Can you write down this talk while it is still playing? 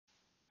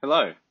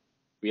Hello,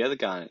 we are the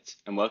Garnets,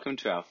 and welcome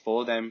to our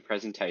For Them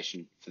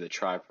presentation for the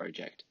Try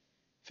project,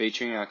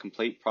 featuring our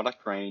complete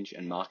product range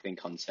and marketing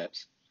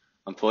concepts.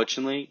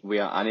 Unfortunately, we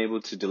are unable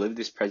to deliver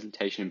this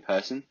presentation in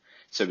person,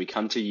 so we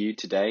come to you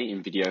today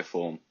in video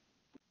form.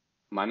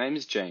 My name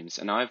is James,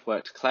 and I have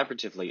worked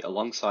collaboratively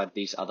alongside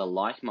these other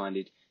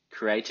like-minded,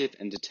 creative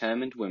and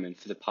determined women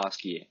for the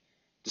past year.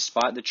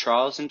 Despite the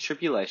trials and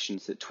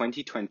tribulations that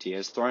 2020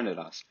 has thrown at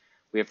us,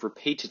 we have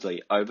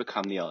repeatedly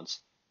overcome the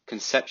odds,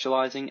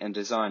 conceptualizing and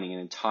designing an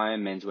entire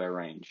menswear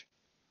range.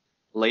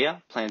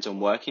 Leah plans on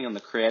working on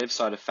the creative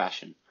side of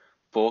fashion,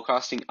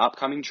 forecasting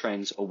upcoming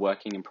trends or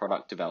working in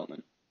product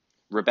development.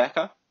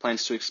 Rebecca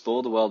plans to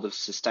explore the world of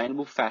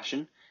sustainable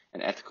fashion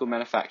and ethical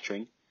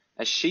manufacturing,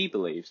 as she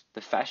believes the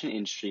fashion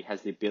industry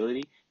has the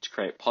ability to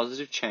create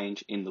positive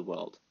change in the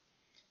world.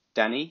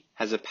 Danny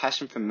has a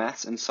passion for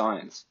maths and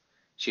science.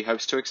 She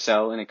hopes to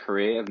excel in a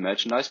career of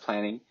merchandise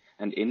planning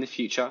and in the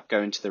future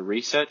go into the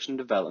research and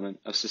development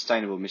of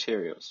sustainable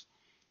materials.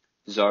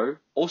 Zoe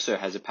also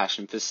has a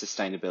passion for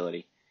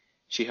sustainability.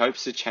 She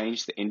hopes to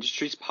change the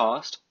industry's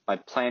past by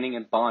planning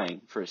and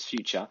buying for its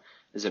future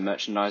as a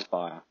merchandise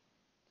buyer.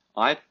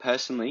 I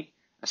personally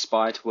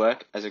aspire to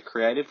work as a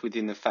creative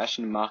within the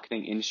fashion and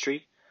marketing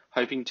industry,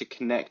 hoping to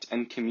connect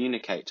and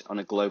communicate on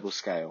a global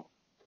scale.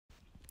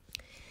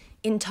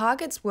 In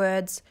Target's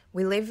words,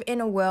 we live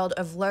in a world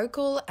of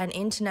local and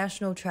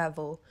international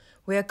travel.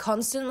 We are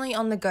constantly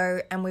on the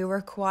go and we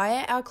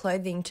require our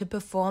clothing to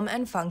perform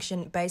and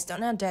function based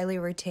on our daily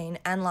routine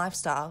and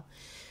lifestyle.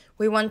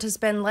 We want to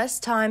spend less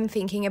time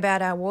thinking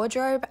about our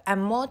wardrobe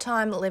and more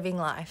time living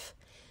life.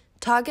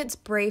 Target's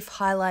brief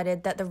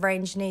highlighted that the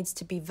range needs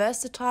to be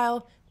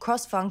versatile,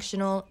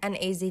 cross-functional, and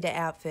easy to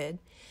outfit.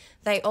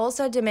 They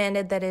also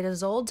demanded that it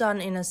is all done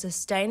in a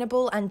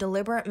sustainable and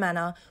deliberate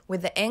manner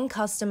with the end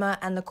customer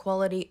and the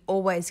quality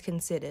always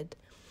considered.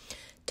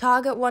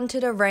 Target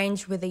wanted a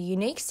range with a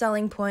unique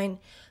selling point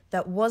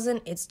that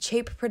wasn't its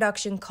cheap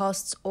production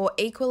costs or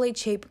equally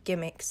cheap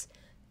gimmicks.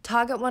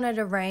 Target wanted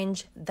a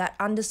range that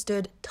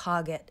understood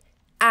Target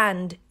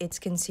and its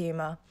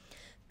consumer.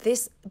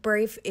 This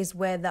brief is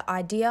where the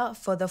idea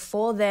for the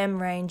For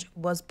Them range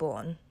was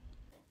born.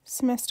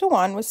 Semester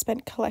 1 was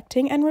spent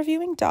collecting and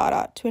reviewing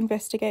data to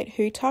investigate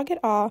who Target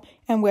are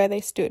and where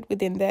they stood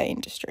within their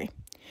industry,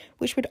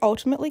 which would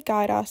ultimately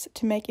guide us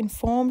to make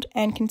informed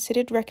and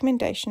considered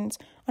recommendations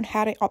on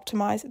how to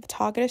optimise the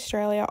Target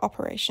Australia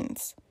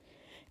operations.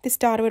 This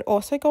data would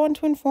also go on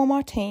to inform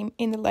our team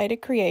in the later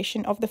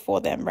creation of the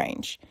For Them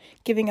range,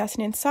 giving us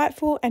an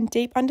insightful and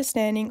deep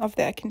understanding of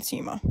their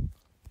consumer.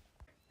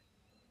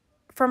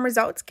 From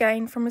results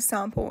gained from a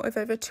sample of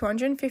over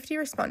 250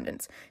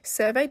 respondents,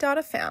 survey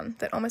data found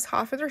that almost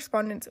half of the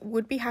respondents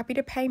would be happy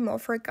to pay more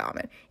for a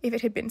garment if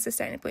it had been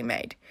sustainably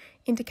made,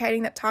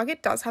 indicating that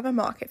Target does have a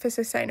market for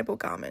sustainable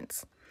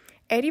garments.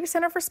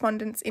 80% of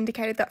respondents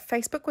indicated that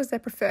Facebook was their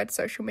preferred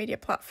social media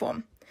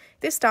platform.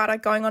 This data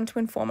going on to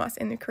inform us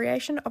in the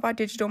creation of our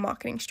digital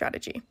marketing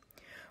strategy.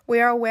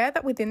 We are aware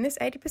that within this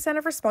 80%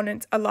 of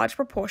respondents, a large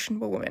proportion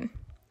were women.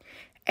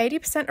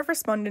 80% of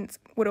respondents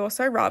would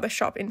also rather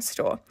shop in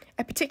store,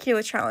 a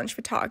particular challenge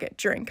for Target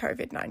during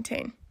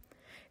COVID-19.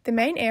 The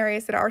main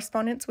areas that our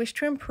respondents wish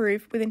to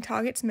improve within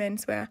Target's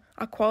menswear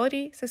are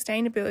quality,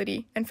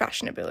 sustainability, and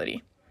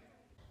fashionability.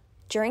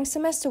 During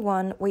Semester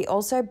 1, we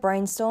also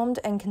brainstormed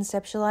and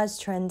conceptualized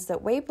trends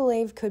that we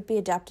believe could be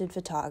adapted for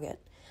Target.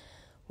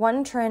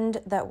 One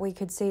trend that we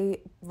could see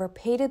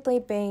repeatedly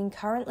being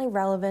currently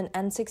relevant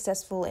and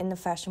successful in the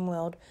fashion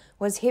world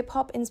was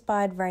hip-hop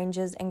inspired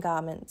ranges and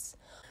garments.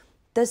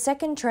 The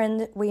second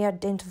trend we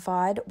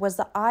identified was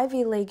the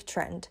Ivy League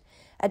trend,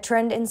 a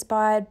trend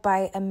inspired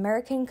by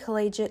American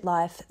collegiate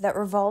life that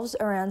revolves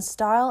around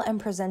style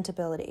and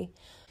presentability.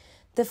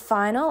 The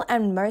final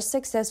and most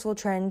successful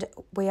trend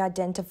we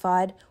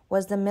identified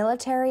was the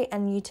military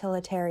and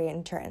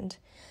utilitarian trend.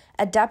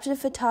 Adapted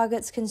for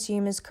Target's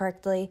consumers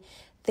correctly,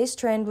 this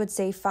trend would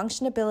see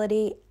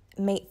functionability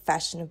meet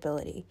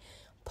fashionability.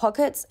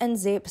 Pockets and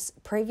zips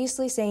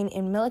previously seen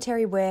in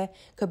military wear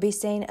could be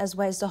seen as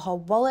ways to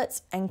hold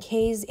wallets and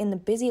keys in the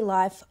busy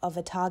life of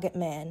a Target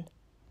man.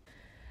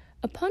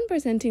 Upon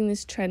presenting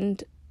this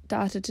trend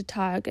data to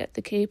Target,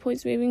 the key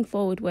points moving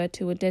forward were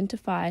to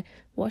identify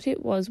what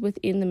it was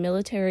within the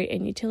military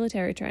and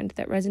utilitarian trend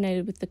that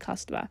resonated with the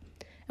customer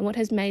and what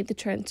has made the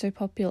trend so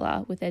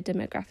popular with their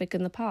demographic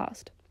in the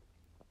past.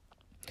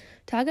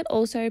 Target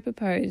also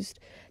proposed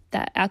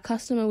that our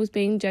customer was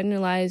being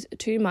generalised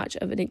too much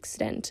of an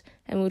extent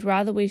and would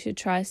rather we should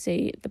try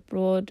see the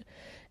broad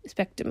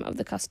spectrum of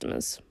the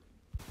customers.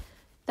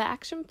 The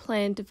action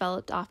plan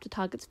developed after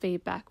Target's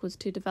feedback was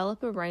to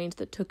develop a range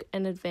that took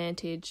an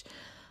advantage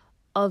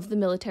of the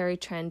military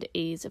trend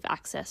ease of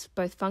access,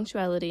 both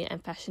functionality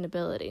and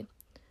fashionability,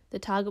 the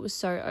Target was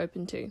so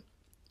open to.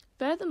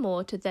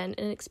 Furthermore, to then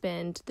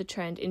expand the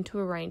trend into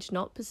a range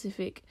not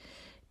specific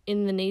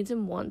in the needs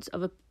and wants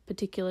of a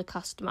particular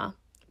customer,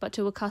 but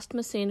to a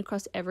customer seen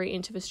across every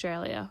inch of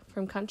Australia,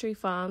 from country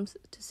farms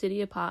to city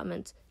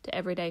apartments to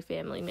everyday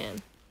family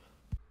man.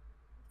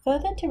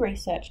 Further to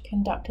research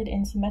conducted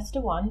in Semester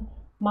 1,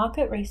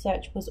 Market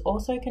research was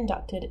also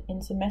conducted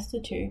in semester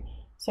 2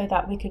 so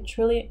that we could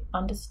truly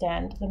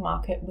understand the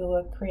market we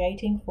were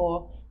creating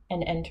for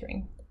and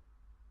entering.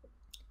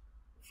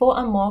 For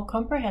a more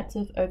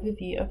comprehensive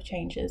overview of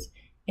changes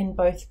in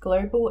both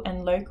global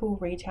and local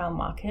retail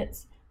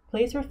markets,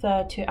 please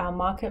refer to our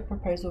market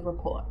proposal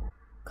report.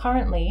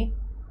 Currently,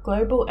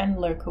 global and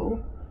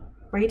local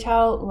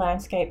retail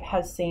landscape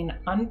has seen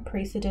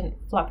unprecedented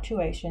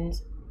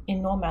fluctuations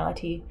in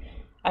normality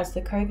as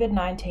the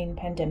COVID-19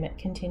 pandemic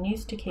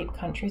continues to keep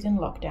countries in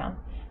lockdown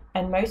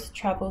and most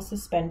travel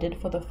suspended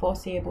for the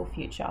foreseeable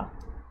future.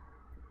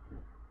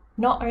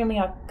 Not only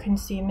are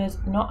consumers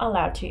not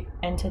allowed to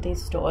enter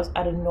these stores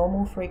at a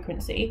normal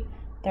frequency,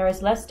 there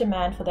is less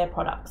demand for their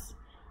products.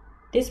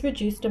 This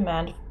reduced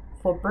demand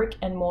for brick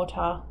and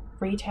mortar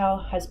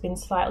retail has been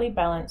slightly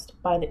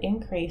balanced by the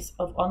increase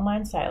of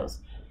online sales.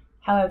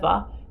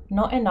 However,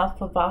 not enough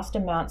for vast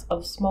amounts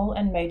of small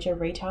and major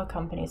retail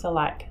companies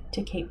alike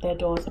to keep their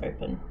doors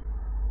open.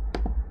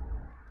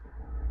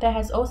 There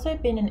has also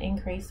been an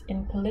increase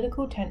in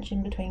political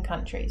tension between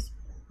countries,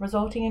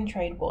 resulting in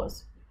trade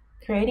wars,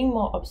 creating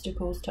more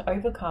obstacles to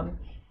overcome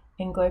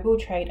in global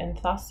trade and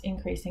thus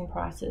increasing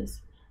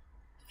prices.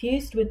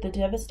 Fused with the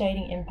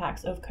devastating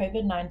impacts of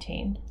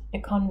COVID-19,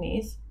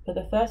 economies, for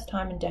the first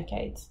time in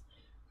decades,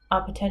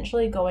 are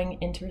potentially going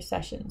into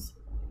recessions.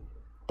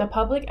 The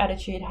public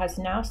attitude has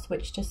now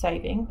switched to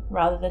saving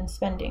rather than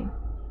spending.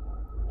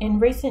 In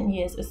recent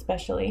years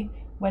especially,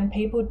 when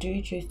people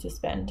do choose to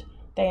spend,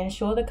 they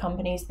ensure the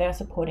companies they are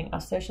supporting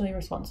are socially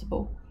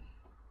responsible.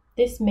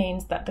 This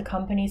means that the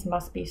companies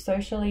must be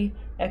socially,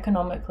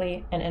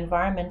 economically, and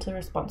environmentally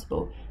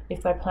responsible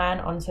if they plan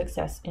on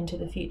success into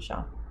the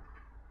future.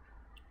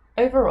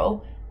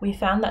 Overall, we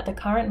found that the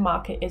current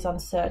market is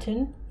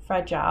uncertain,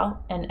 fragile,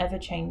 and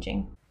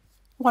ever-changing.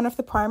 One of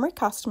the primary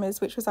customers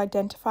which was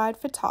identified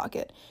for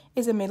Target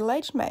is a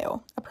middle-aged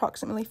male,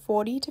 approximately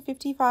 40 to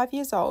 55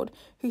 years old,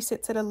 who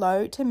sits at a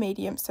low to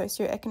medium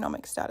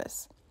socioeconomic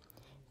status.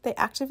 They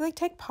actively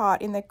take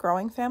part in their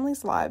growing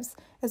family's lives,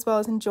 as well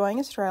as enjoying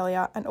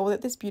Australia and all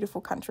that this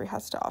beautiful country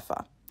has to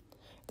offer.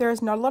 There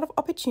is not a lot of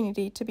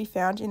opportunity to be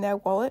found in their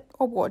wallet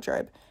or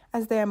wardrobe,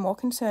 as they are more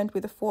concerned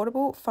with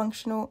affordable,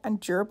 functional, and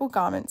durable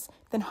garments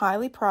than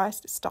highly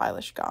priced,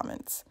 stylish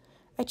garments,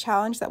 a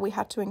challenge that we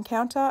had to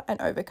encounter and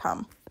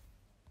overcome.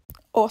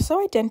 Also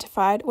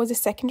identified was a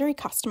secondary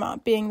customer,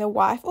 being the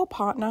wife or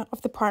partner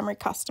of the primary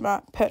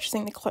customer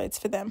purchasing the clothes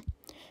for them.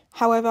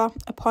 However,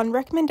 upon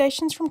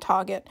recommendations from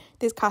Target,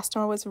 this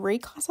customer was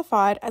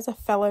reclassified as a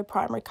fellow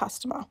primary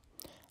customer,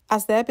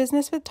 as their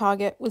business with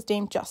Target was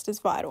deemed just as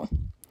vital.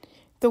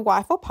 The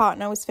wife or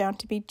partner was found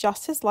to be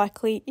just as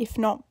likely, if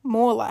not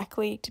more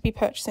likely, to be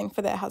purchasing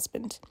for their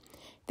husband.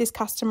 This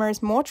customer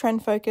is more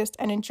trend-focused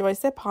and enjoys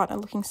their partner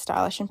looking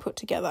stylish and put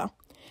together.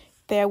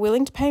 They are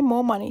willing to pay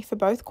more money for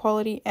both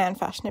quality and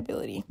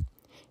fashionability.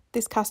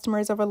 This customer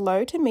is of a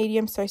low to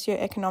medium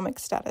socioeconomic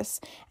status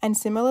and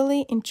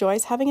similarly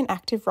enjoys having an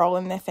active role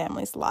in their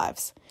family's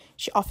lives.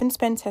 She often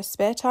spends her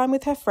spare time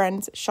with her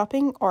friends,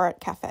 shopping or at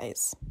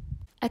cafes.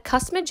 A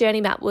customer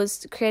journey map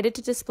was created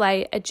to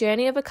display a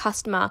journey of a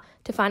customer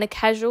to find a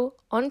casual,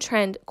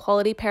 on-trend,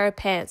 quality pair of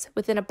pants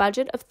within a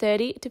budget of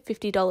 $30 to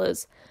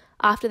 $50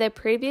 after their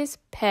previous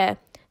pair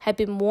had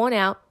been worn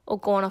out or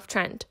gone off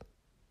trend.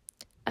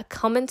 A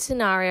common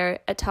scenario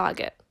at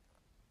Target.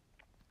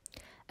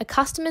 A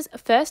customer's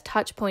first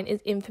touch point is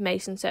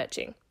information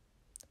searching,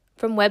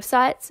 from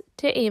websites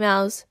to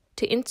emails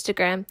to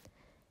Instagram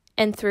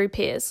and through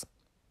peers.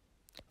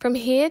 From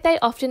here, they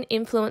often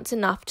influence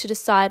enough to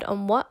decide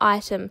on what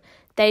item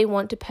they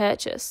want to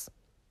purchase.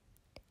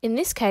 In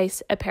this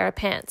case, a pair of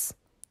pants.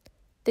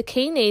 The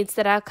key needs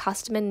that our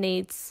customer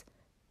needs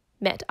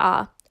met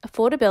are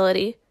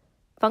affordability,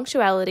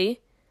 functionality,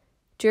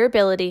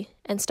 durability,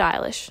 and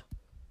stylish.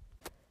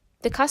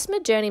 The customer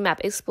journey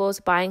map explores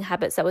buying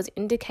habits that was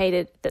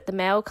indicated that the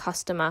male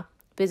customer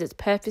visits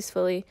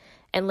purposefully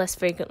and less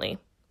frequently,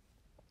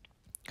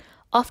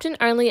 often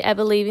only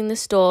ever leaving the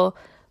store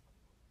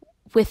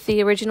with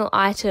the original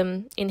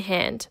item in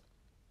hand.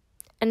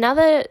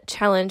 Another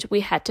challenge we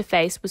had to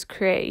face was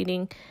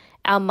creating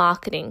our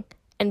marketing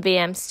and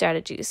VM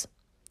strategies.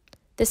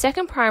 The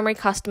second primary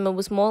customer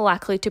was more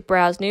likely to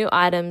browse new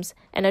items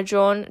and are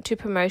drawn to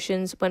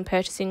promotions when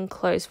purchasing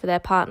clothes for their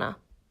partner.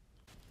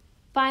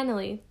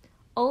 Finally,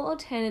 all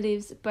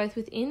alternatives both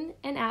within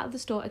and out of the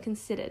store are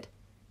considered.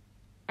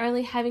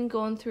 Only having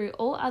gone through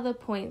all other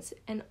points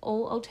and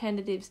all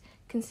alternatives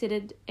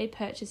considered, a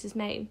purchase is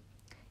made.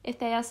 If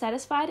they are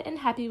satisfied and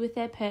happy with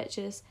their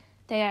purchase,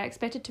 they are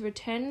expected to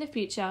return in the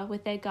future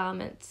with their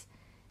garments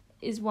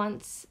is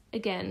once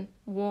again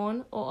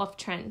worn or off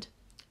trend,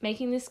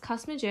 making this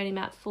customer journey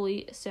map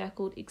fully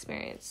circled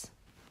experience.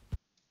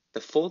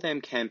 The For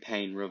Them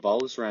campaign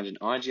revolves around an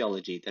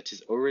ideology that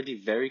is already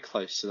very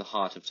close to the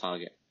heart of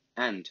Target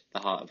and the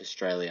heart of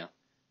Australia: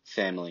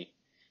 family.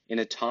 In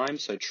a time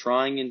so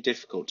trying and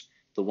difficult,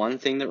 the one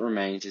thing that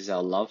remains is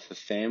our love for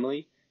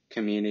family,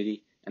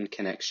 community, and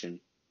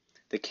connection.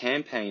 The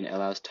campaign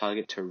allows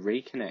Target to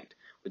reconnect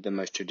with the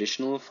most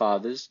traditional of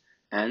fathers,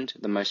 and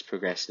the most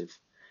progressive,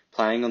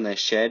 playing on their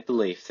shared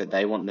belief that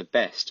they want the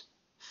best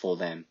for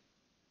them.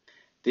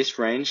 This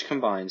range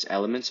combines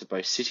elements of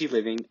both city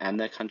living and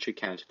their country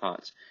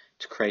counterparts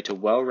to create a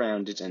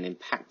well-rounded and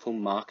impactful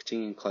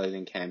marketing and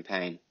clothing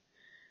campaign.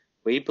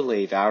 We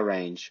believe our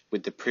range,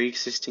 with the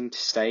pre-existing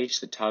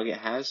stage that Target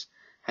has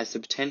the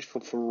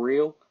potential for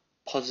real,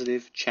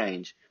 positive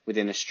change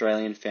within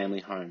Australian family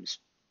homes.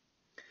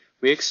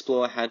 We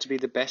explore how to be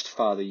the best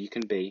father you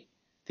can be,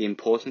 the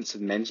importance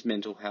of men's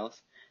mental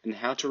health, and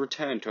how to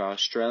return to our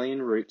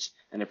Australian roots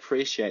and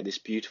appreciate this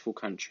beautiful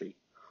country,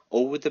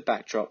 all with the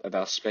backdrop of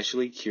our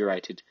specially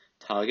curated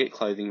Target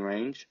clothing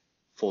range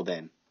for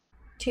them.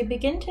 To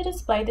begin to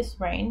display this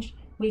range,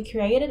 we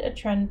created a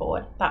trend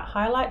board that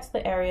highlights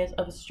the areas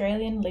of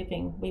Australian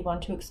living we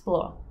want to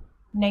explore: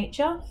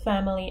 nature,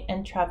 family,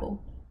 and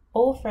travel,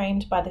 all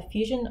framed by the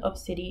fusion of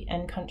city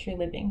and country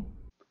living.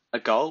 A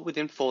goal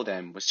within For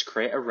Them was to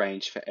create a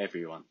range for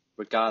everyone,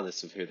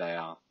 regardless of who they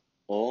are,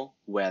 or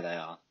where they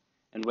are,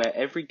 and where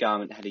every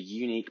garment had a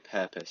unique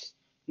purpose,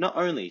 not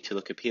only to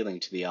look appealing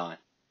to the eye.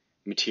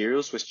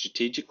 Materials were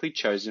strategically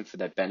chosen for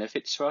their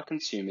benefits to our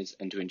consumers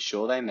and to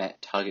ensure they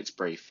met Target's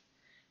brief,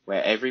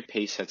 where every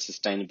piece had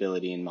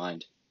sustainability in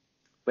mind.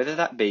 Whether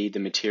that be the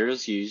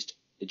materials used,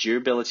 the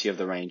durability of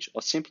the range,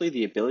 or simply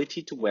the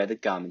ability to wear the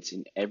garments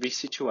in every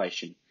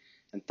situation,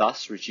 and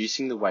thus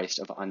reducing the waste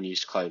of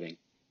unused clothing.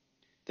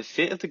 The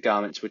fit of the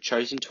garments were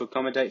chosen to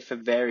accommodate for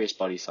various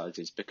body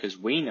sizes because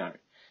we know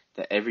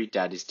that every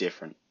dad is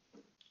different.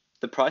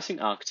 The pricing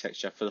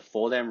architecture for the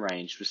For Them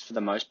range was for the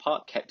most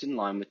part kept in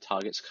line with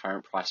Target's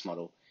current price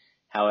model.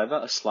 However,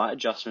 a slight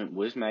adjustment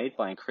was made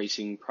by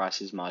increasing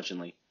prices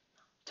marginally.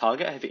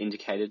 Target have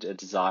indicated a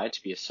desire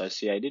to be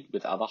associated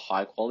with other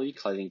high-quality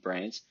clothing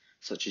brands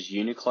such as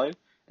Uniqlo,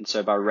 and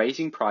so by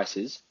raising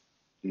prices,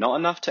 not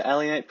enough to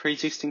alienate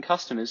pre-existing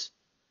customers,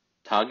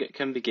 Target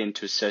can begin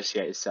to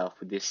associate itself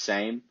with this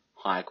same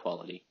high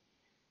quality.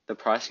 The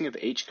pricing of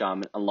each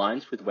garment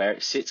aligns with where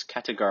it sits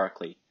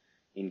categorically,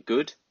 in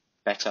good,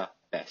 better,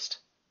 best.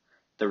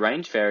 The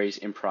range varies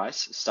in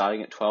price,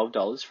 starting at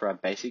 $12 for our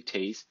basic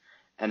tees,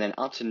 and then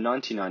up to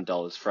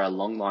 $99 for our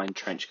long-line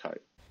trench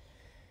coat.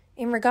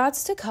 In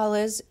regards to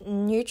colours,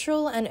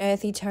 neutral and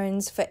earthy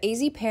tones for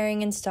easy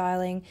pairing and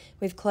styling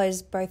with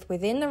clothes both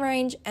within the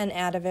range and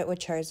out of it were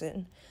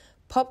chosen.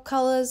 Pop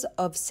colours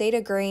of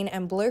cedar green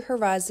and blue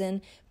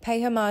horizon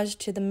pay homage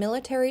to the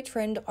military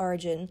trend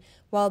origin,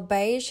 while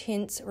beige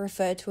hints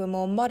refer to a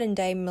more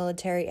modern-day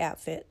military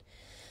outfit.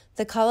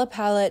 The colour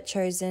palette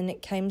chosen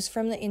comes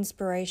from the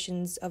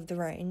inspirations of the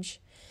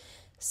range.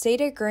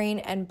 Cedar green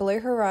and blue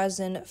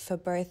horizon for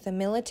both the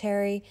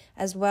military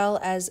as well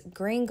as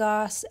green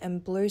grass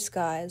and blue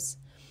skies.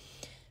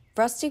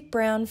 Rustic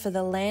brown for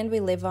the land we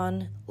live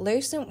on,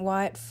 lucent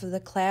white for the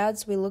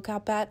clouds we look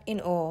up at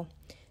in awe.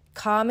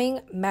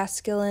 Calming,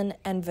 masculine,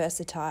 and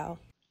versatile.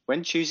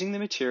 When choosing the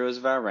materials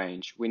of our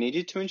range, we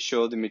needed to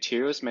ensure the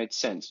materials made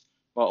sense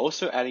while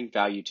also adding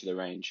value to the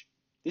range.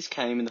 This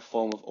came in the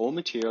form of all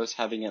materials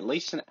having at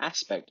least an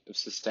aspect of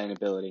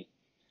sustainability.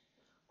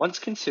 Once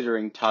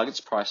considering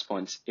Target's price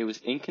points, it was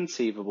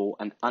inconceivable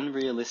and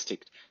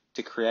unrealistic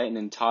to create an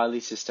entirely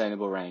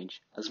sustainable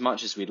range, as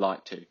much as we'd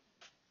like to.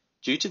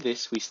 Due to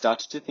this, we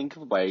started to think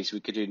of ways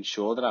we could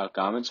ensure that our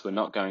garments were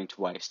not going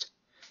to waste.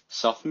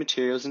 Soft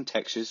materials and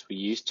textures were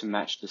used to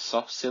match the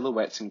soft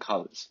silhouettes and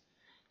colours.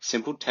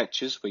 Simple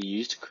textures were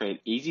used to create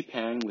easy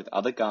pairing with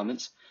other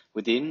garments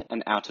within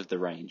and out of the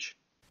range.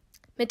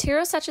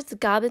 Materials such as the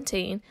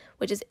gabardine,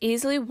 which is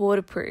easily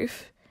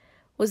waterproof,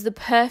 was the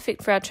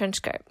perfect for our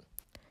trench coat.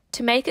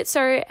 To make it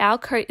so our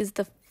coat is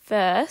the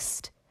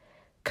first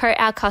coat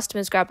our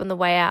customers grab on the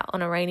way out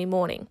on a rainy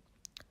morning.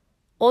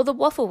 Or the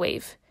waffle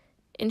weave,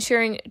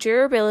 ensuring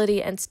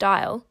durability and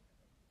style,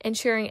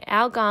 ensuring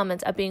our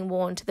garments are being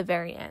worn to the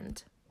very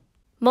end.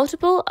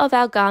 Multiple of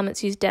our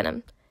garments use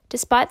denim,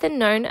 despite the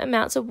known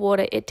amounts of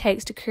water it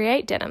takes to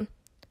create denim.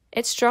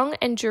 Its strong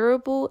and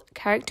durable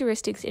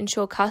characteristics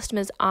ensure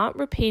customers aren't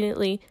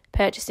repeatedly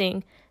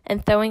purchasing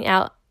and throwing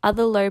out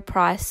other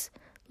low-price,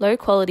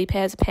 low-quality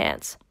pairs of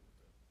pants.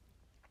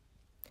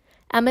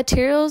 Our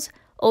materials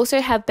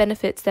also have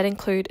benefits that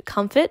include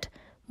comfort,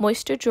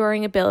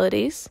 moisture-drawing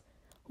abilities,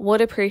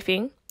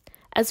 waterproofing,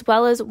 as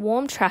well as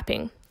warm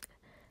trapping,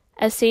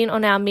 as seen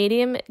on our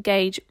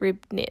medium-gauge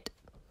rib knit.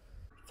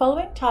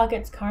 Following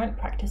Target's current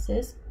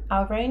practices,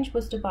 our range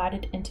was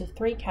divided into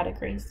 3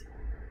 categories: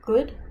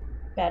 good,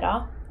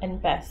 better,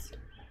 and best.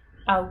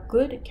 Our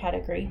good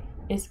category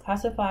is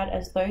classified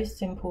as those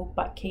simple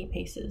but key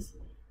pieces.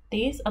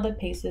 These are the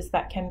pieces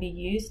that can be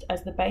used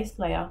as the base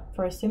layer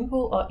for a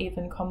simple or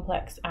even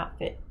complex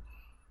outfit.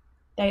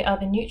 They are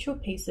the neutral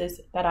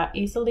pieces that are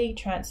easily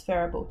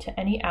transferable to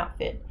any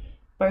outfit,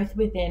 both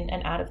within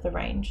and out of the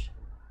range.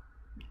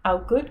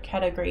 Our good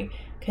category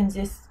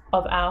consists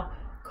of our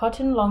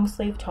cotton long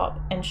sleeve top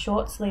and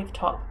short sleeve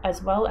top,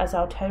 as well as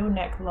our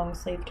turtleneck long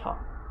sleeve top.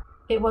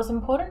 It was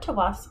important to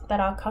us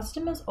that our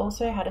customers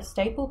also had a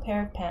staple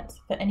pair of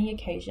pants for any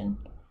occasion.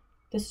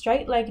 The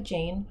straight leg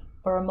jean,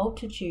 or a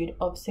multitude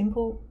of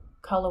simple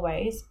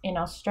colorways in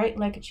our straight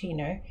leg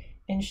chino,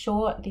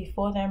 ensure the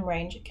For Them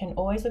range can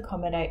always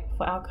accommodate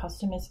for our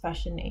customers'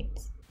 fashion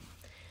needs.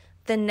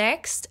 The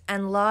next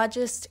and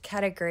largest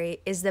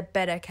category is the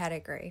better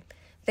category.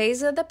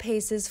 These are the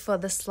pieces for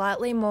the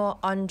slightly more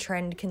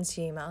on-trend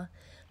consumer.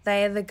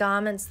 They are the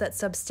garments that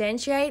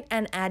substantiate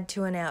and add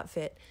to an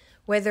outfit,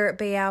 whether it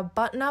be our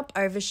button-up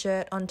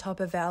overshirt on top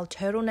of our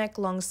turtleneck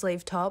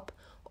long-sleeve top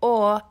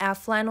or our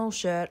flannel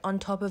shirt on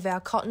top of our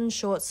cotton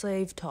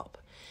short-sleeve top.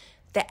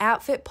 The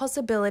outfit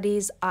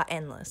possibilities are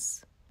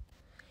endless.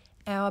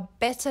 Our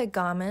better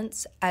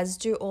garments, as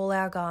do all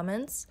our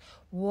garments,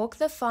 walk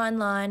the fine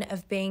line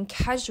of being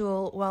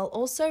casual while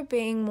also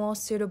being more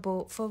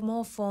suitable for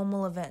more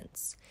formal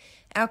events.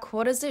 Our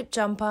quarter-zip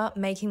jumper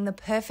making the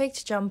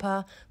perfect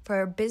jumper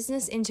for a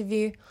business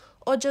interview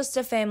or just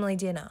a family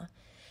dinner.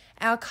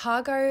 Our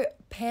cargo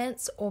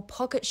pants or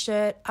pocket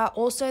shirt are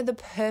also the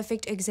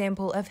perfect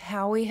example of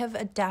how we have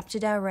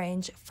adapted our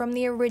range from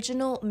the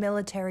original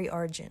military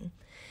origin.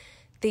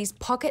 These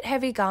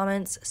pocket-heavy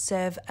garments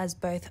serve as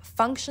both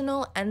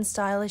functional and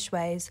stylish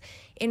ways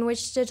in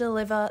which to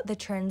deliver the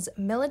trend's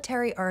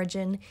military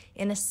origin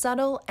in a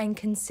subtle and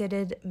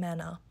considered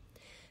manner.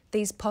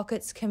 These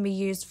pockets can be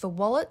used for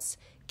wallets,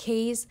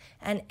 keys,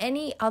 and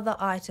any other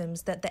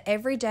items that the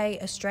everyday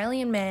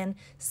Australian man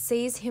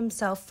sees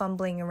himself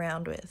fumbling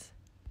around with.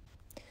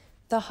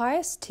 The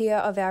highest tier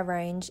of our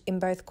range in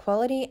both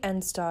quality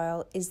and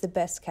style is the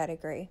best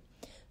category.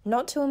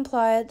 Not to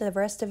imply the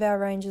rest of our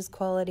range's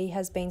quality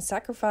has been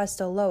sacrificed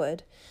or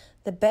lowered,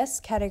 the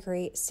best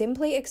category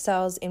simply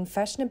excels in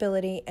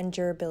fashionability and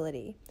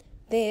durability.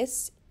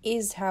 This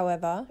is,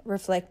 however,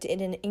 reflected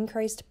in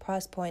increased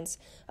price points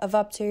of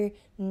up to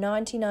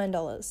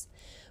 $99,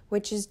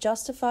 which is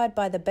justified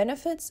by the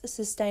benefits,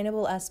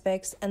 sustainable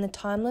aspects, and the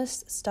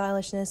timeless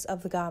stylishness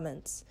of the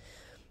garments.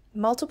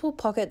 Multiple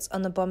pockets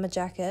on the bomber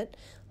jacket,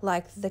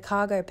 like the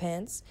cargo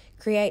pants,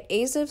 create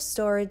ease of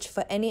storage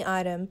for any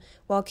item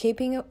while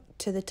keeping it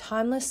to the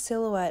timeless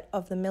silhouette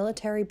of the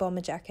military bomber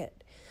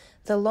jacket.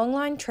 The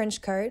long-line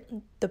trench coat,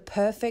 the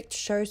perfect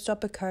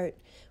showstopper coat,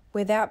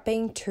 without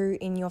being too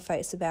in your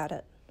face about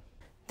it.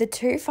 The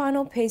two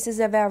final pieces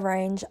of our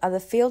range are the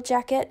field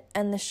jacket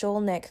and the shawl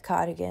neck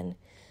cardigan.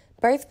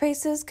 Both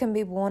pieces can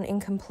be worn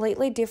in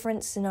completely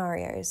different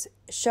scenarios,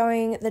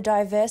 showing the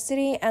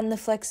diversity and the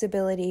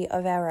flexibility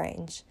of our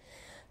range.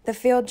 The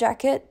field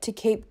jacket to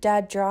keep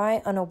dad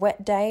dry on a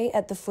wet day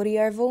at the footy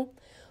oval,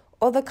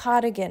 or the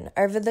cardigan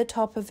over the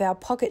top of our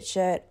pocket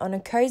shirt on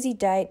a cozy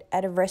date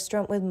at a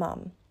restaurant with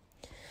mum.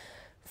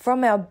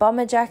 From our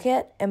bomber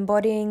jacket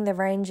embodying the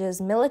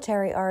range's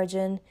military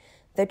origin,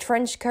 the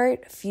trench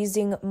coat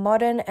fusing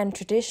modern and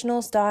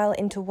traditional style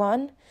into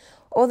one,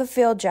 or the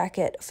field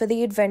jacket for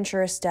the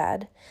adventurous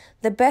dad,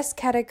 the best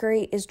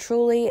category is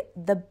truly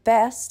the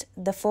best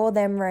the For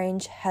Them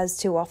range has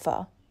to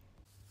offer.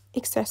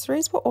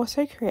 Accessories were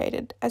also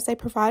created as they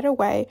provide a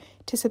way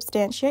to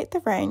substantiate the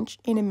range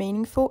in a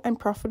meaningful and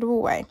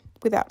profitable way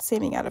without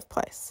seeming out of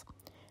place.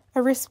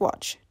 A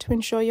wristwatch to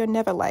ensure you're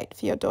never late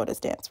for your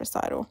daughter's dance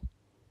recital.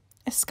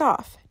 A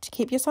scarf to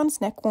keep your son's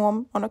neck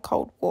warm on a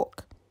cold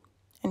walk.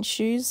 And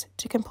shoes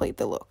to complete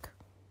the look.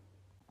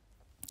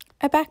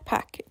 A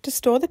backpack to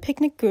store the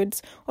picnic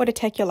goods or to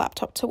take your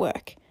laptop to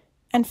work.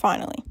 And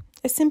finally,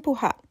 a simple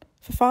hat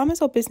for farmers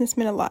or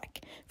businessmen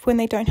alike for when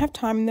they don't have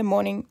time in the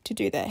morning to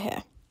do their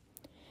hair.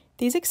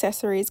 These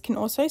accessories can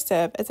also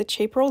serve as a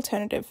cheaper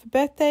alternative for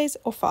birthdays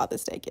or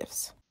Father's Day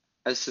gifts.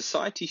 As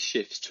society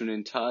shifts to an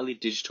entirely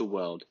digital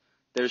world,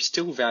 there is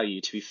still value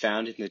to be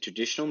found in the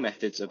traditional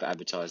methods of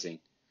advertising.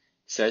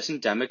 Certain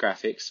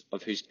demographics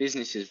of whose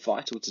business is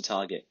vital to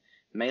target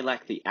may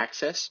lack the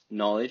access,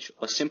 knowledge,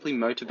 or simply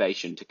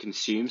motivation to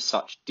consume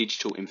such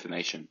digital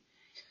information,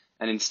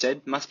 and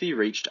instead must be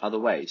reached other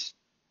ways.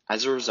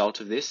 As a result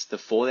of this, the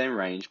For Them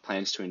range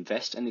plans to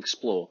invest and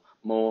explore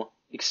more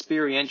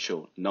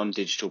experiential,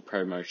 non-digital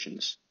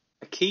promotions.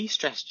 A key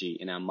strategy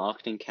in our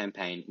marketing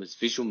campaign was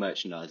visual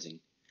merchandising.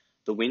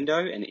 The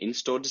window and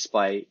in-store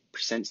display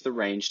presents the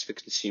range to the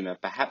consumer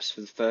perhaps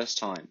for the first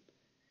time.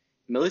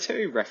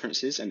 Military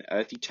references and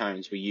earthy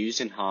tones were used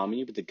in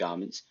harmony with the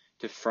garments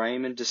to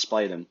frame and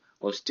display them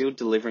while still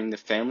delivering the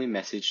family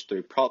message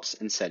through props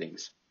and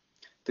settings.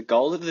 The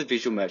goal of the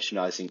visual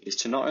merchandising is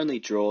to not only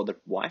draw the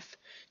wife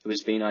who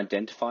has been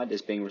identified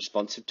as being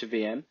responsive to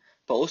VM,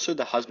 but also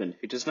the husband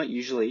who does not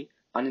usually,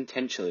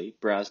 unintentionally,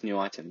 browse new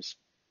items.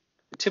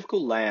 The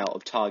typical layout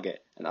of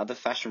Target and other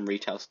fashion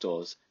retail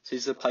stores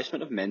sees the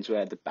placement of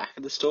menswear at the back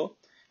of the store.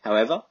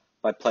 However,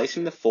 by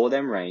placing the For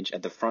Them range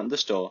at the front of the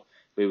store,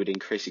 we would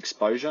increase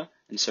exposure,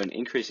 and so an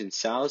increase in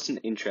sales and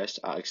interest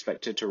are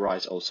expected to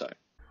rise also.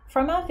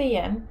 From our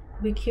VM,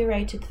 we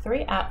curated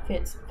 3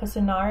 outfits for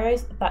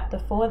scenarios that the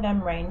For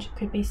Them range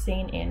could be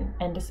seen in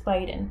and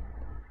displayed in.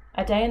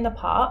 A day in the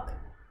park,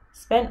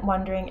 spent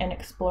wondering and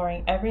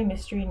exploring every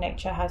mystery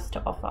nature has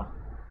to offer.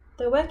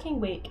 The working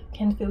week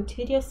can feel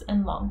tedious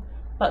and long,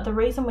 but the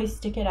reason we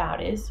stick it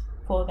out is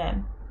for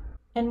them.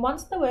 And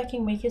once the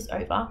working week is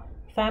over,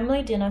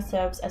 family dinner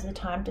serves as a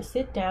time to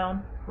sit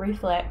down,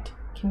 reflect,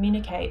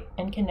 communicate,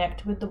 and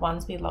connect with the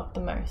ones we love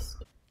the most.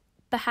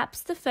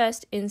 Perhaps the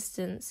first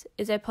instance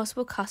is a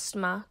possible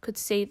customer could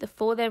see the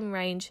For Them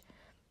range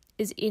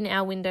is in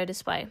our window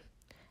display.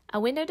 Our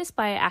window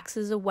display acts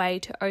as a way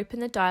to open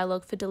the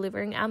dialogue for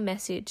delivering our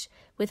message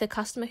with a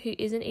customer who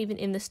isn't even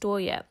in the store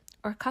yet,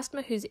 or a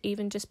customer who's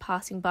even just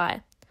passing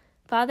by.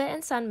 Father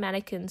and son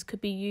mannequins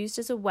could be used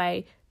as a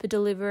way for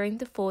delivering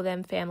the For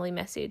Them family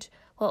message,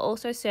 while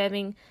also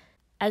serving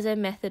as a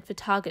method for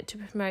Target to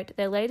promote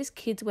their latest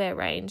kids' wear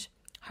range.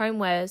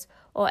 Homewares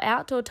or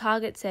outdoor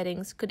Target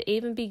settings could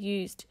even be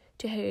used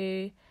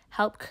to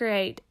help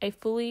create a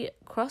fully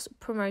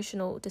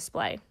cross-promotional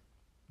display.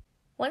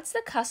 Once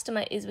the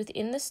customer is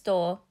within the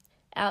store,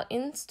 our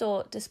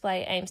in-store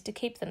display aims to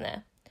keep them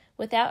there,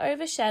 without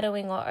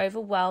overshadowing or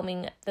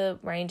overwhelming the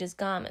range's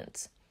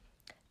garments.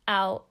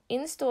 Our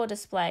in-store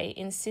display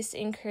insists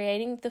in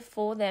creating the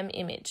For Them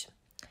image.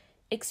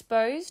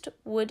 Exposed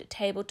wood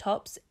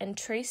tabletops and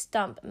tree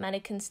stump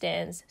mannequin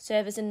stands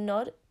serve as a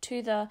nod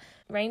to the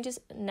range's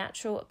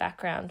natural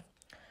background,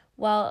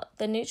 while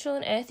the neutral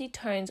and earthy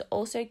tones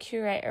also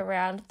curate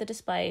around the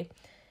display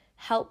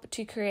help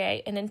to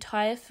create an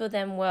entire For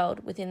Them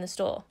world within the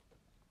store.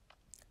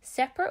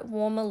 Separate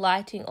warmer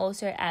lighting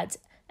also adds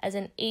as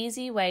an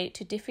easy way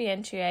to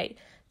differentiate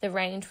the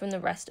range from the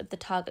rest of the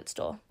Target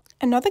store.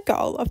 Another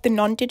goal of the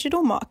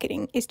non-digital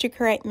marketing is to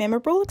create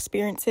memorable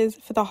experiences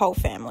for the whole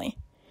family.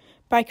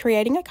 By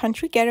creating a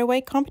country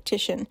getaway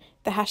competition,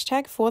 the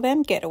hashtag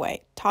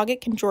 #ForThemGetaway,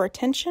 Target can draw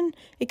attention,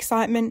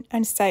 excitement,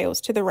 and sales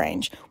to the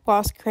range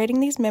whilst creating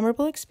these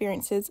memorable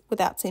experiences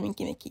without seeming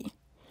gimmicky.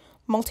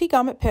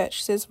 Multi-garment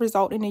purchases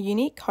result in a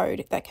unique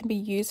code that can be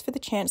used for the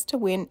chance to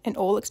win an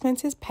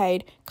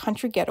all-expenses-paid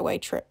country getaway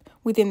trip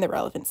within the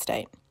relevant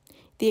state.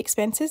 The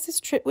expenses this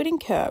trip would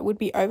incur would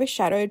be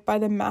overshadowed by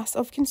the mass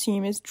of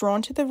consumers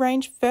drawn to the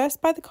range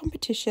first by the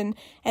competition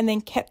and then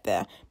kept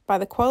there by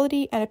the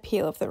quality and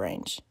appeal of the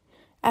range.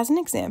 As an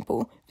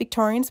example,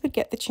 Victorians would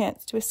get the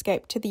chance to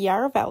escape to the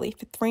Yarra Valley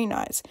for 3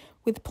 nights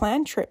with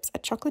planned trips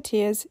at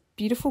chocolatiers,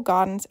 beautiful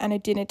gardens, and a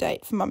dinner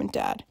date for mum and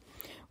dad.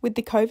 With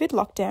the COVID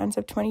lockdowns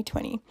of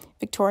 2020,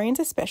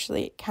 Victorians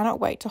especially cannot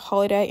wait to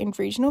holiday in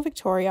regional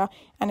Victoria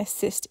and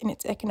assist in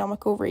its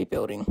economical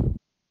rebuilding.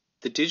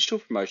 The digital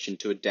promotion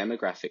to a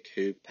demographic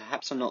who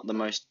perhaps are not the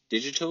most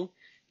digital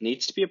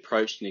needs to be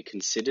approached in a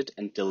considered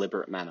and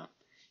deliberate manner.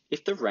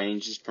 If the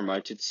range is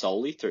promoted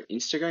solely through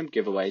Instagram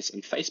giveaways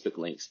and Facebook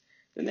links,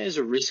 then there's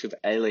a risk of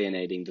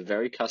alienating the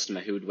very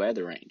customer who would wear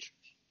the range.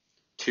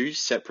 2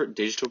 separate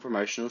digital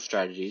promotional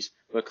strategies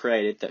were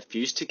created that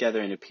fuse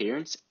together in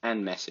appearance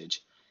and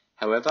message,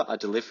 however are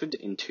delivered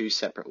in 2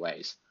 separate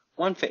ways,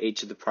 one for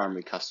each of the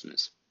primary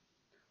customers.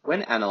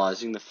 When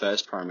analysing the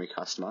first primary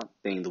customer,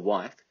 being the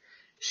wife,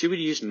 she would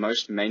use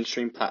most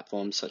mainstream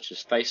platforms such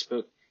as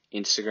Facebook,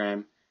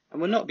 Instagram,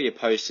 and would not be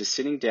opposed to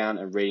sitting down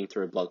and reading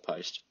through a blog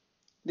post.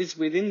 It is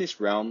within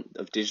this realm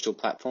of digital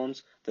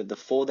platforms that the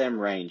For Them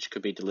range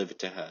could be delivered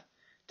to her,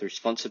 through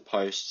sponsored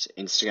posts,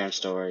 Instagram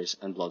stories,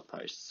 and blog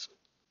posts.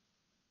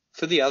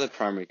 For the other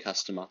primary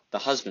customer, the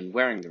husband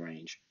wearing the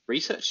range,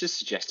 researchers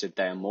suggested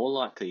they are more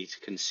likely to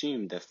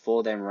consume the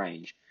For Them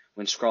range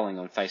when scrolling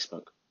on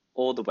Facebook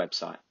or the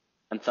website,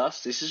 and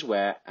thus this is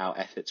where our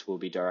efforts will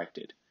be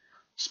directed.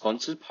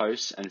 Sponsored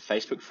posts and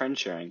Facebook friend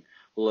sharing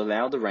will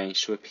allow the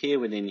range to appear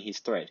within his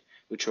thread,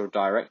 which will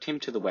direct him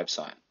to the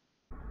website.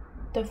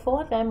 The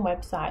For Them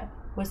website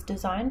was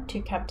designed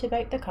to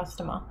captivate the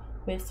customer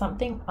with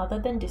something other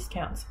than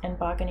discounts and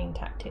bargaining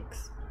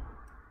tactics.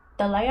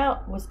 The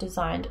layout was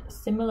designed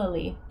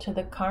similarly to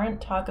the current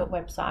Target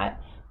website,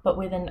 but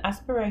with an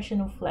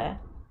aspirational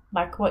flair,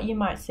 like what you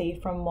might see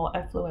from more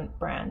affluent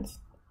brands.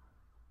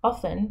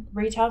 Often,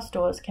 retail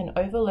stores can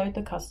overload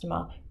the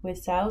customer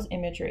with sales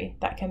imagery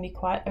that can be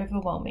quite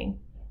overwhelming.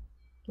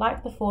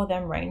 Like the For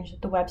Them range,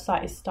 the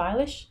website is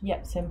stylish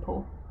yet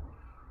simple.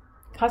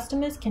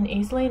 Customers can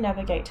easily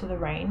navigate to the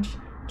range,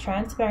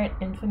 transparent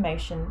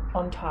information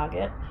on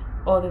Target,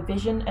 or the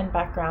vision and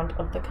background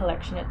of the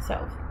collection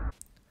itself.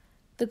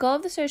 The goal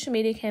of the social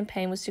media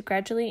campaign was to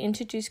gradually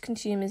introduce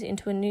consumers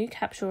into a new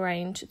capsule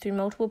range through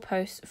multiple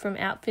posts from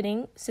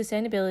outfitting,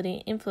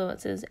 sustainability,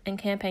 influencers, and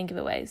campaign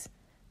giveaways.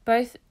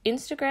 Both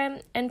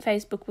Instagram and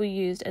Facebook were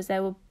used as they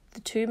were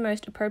the 2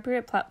 most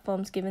appropriate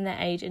platforms given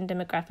the age and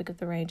demographic of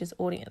the range's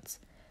audience.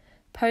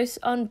 Posts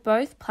on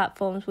both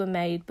platforms were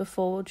made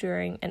before,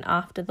 during, and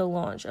after the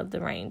launch of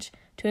the range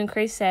to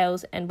increase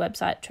sales and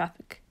website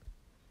traffic.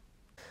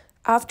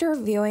 After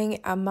reviewing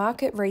our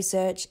market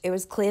research, it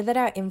was clear that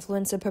our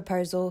influencer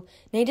proposal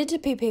needed to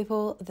be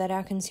people that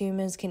our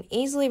consumers can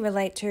easily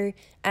relate to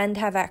and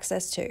have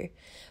access to.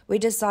 We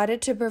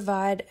decided to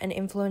provide an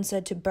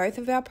influencer to both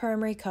of our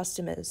primary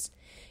customers.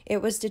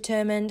 It was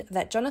determined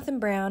that Jonathan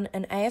Brown,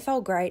 an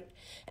AFL great,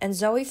 and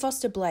Zoe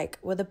Foster-Blake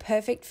were the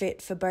perfect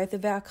fit for both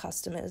of our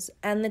customers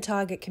and the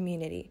target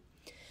community.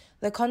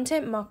 The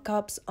content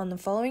mock-ups on the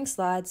following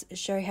slides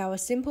show how a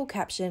simple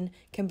caption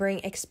can bring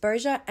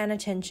exposure and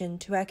attention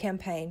to our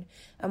campaign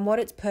and what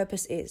its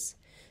purpose is: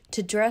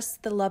 to dress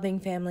the loving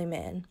family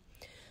man.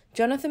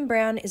 Jonathan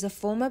Brown is a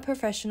former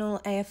professional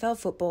AFL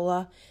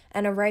footballer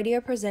and a radio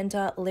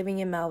presenter living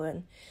in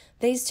Melbourne.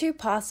 These two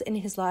paths in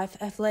his life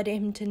have led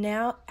him to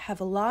now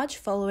have a large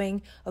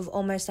following of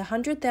almost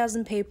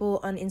 100,000 people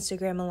on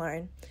Instagram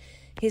alone.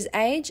 His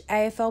age,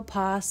 AFL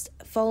past,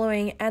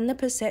 following, and the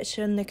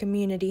perception the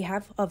community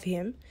have of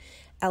him,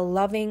 a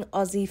loving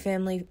Aussie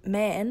family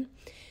man,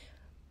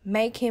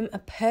 make him a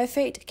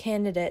perfect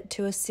candidate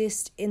to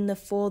assist in the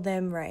For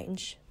Them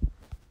range.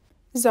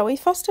 Zoe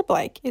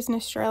Foster-Blake is an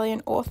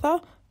Australian author,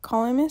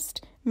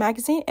 columnist,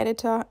 magazine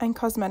editor, and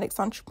cosmetics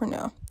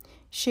entrepreneur.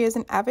 She is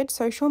an avid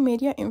social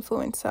media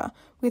influencer,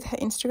 with her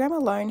Instagram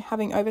alone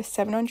having over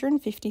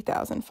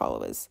 750,000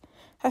 followers.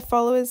 Her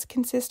followers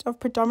consist of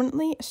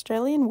predominantly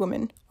Australian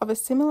women of a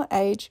similar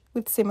age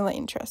with similar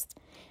interests,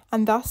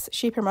 and thus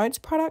she promotes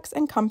products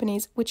and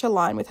companies which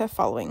align with her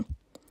following.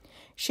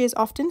 She is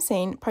often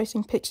seen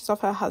posting pictures of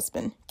her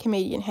husband,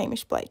 comedian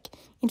Hamish Blake,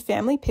 in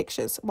family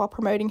pictures while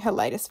promoting her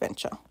latest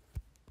venture.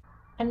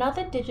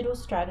 Another digital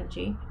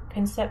strategy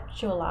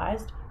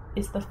conceptualized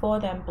is the For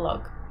Them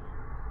blog.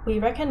 We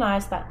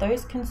recognize that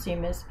those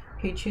consumers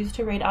who choose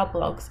to read our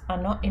blogs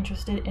are not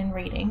interested in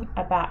reading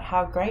about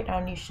how great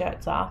our new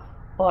shirts are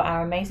or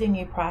our amazing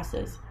new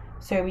prices,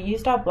 so we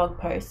used our blog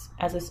posts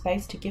as a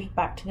space to give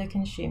back to the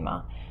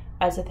consumer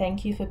as a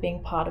thank you for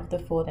being part of the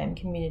For Them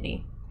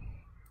community.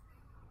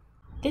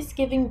 This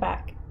giving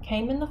back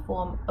came in the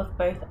form of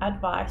both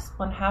advice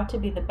on how to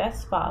be the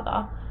best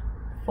father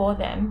for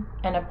them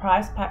and a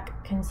prize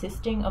pack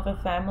consisting of a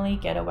family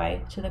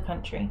getaway to the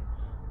country.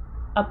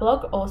 A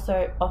blog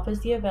also offers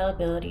the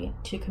availability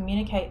to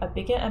communicate a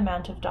bigger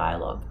amount of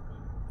dialogue.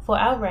 For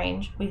our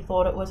range, we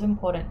thought it was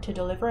important to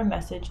deliver a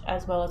message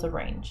as well as a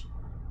range.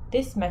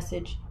 This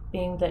message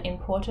being the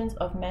importance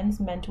of men's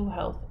mental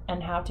health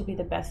and how to be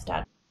the best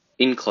at it.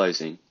 In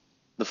closing,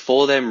 the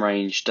For Them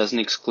range doesn't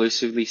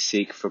exclusively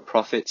seek for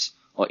profits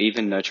or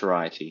even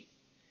notoriety.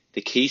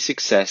 The key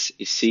success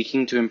is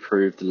seeking to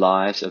improve the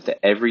lives of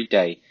the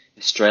everyday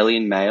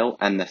Australian male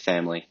and their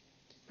family.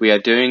 We are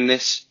doing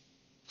this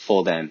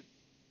for them.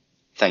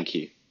 Thank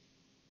you.